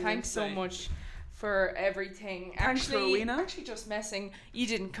 For Yeah, listening thanks so today. much for everything. Thanks, Rowena. Actually, just messing. You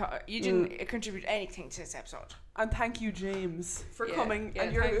didn't contribute anything to this episode. And thank you, James, for Yeah, coming. yeah,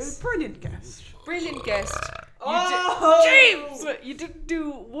 And you're thanks. a brilliant guest. Brilliant guest. Oh! James, you didn't do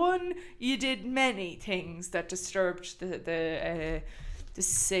one. You did many things that disturbed the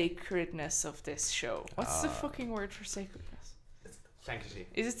sacredness of this show. What's the fucking word for sacredness? Sanctity.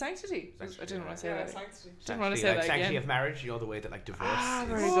 Is it sanctity? I didn't want to say Yeah, that. thanks. Didn't want to Sanctity, say like that sanctity again. of marriage. You know the way that like divorce Ah, is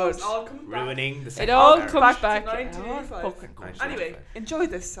very Oh, good. it's all coming back. ruining the It sanctity all of marriage. comes to back. 1985. It all fucking comes back. Anyway, enjoy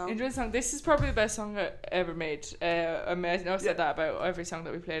this song. Enjoy the song. This is probably the best song I ever made. I know I said that about every song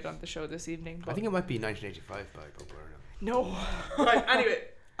that we played on the show this evening. I But think it might be 1985 by Bo Burnham. no. Right, anyway,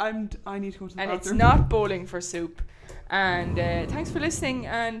 I need to go to the And it's bathroom. not Bowling for Soup. And thanks for listening,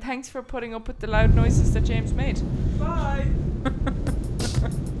 and thanks for putting up with the loud noises that James made. Bye.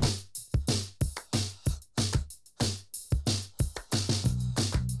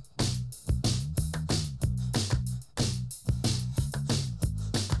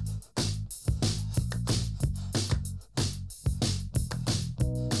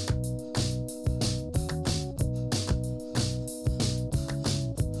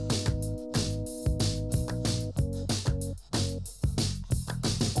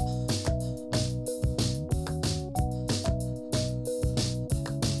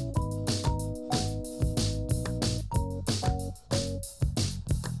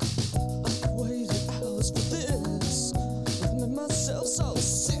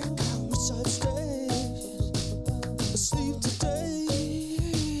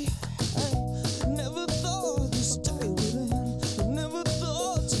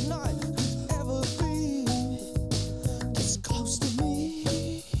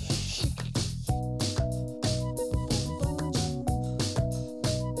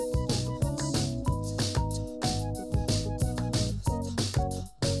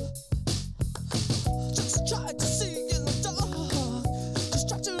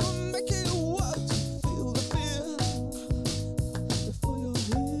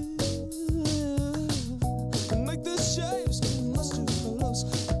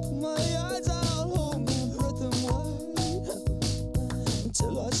 close.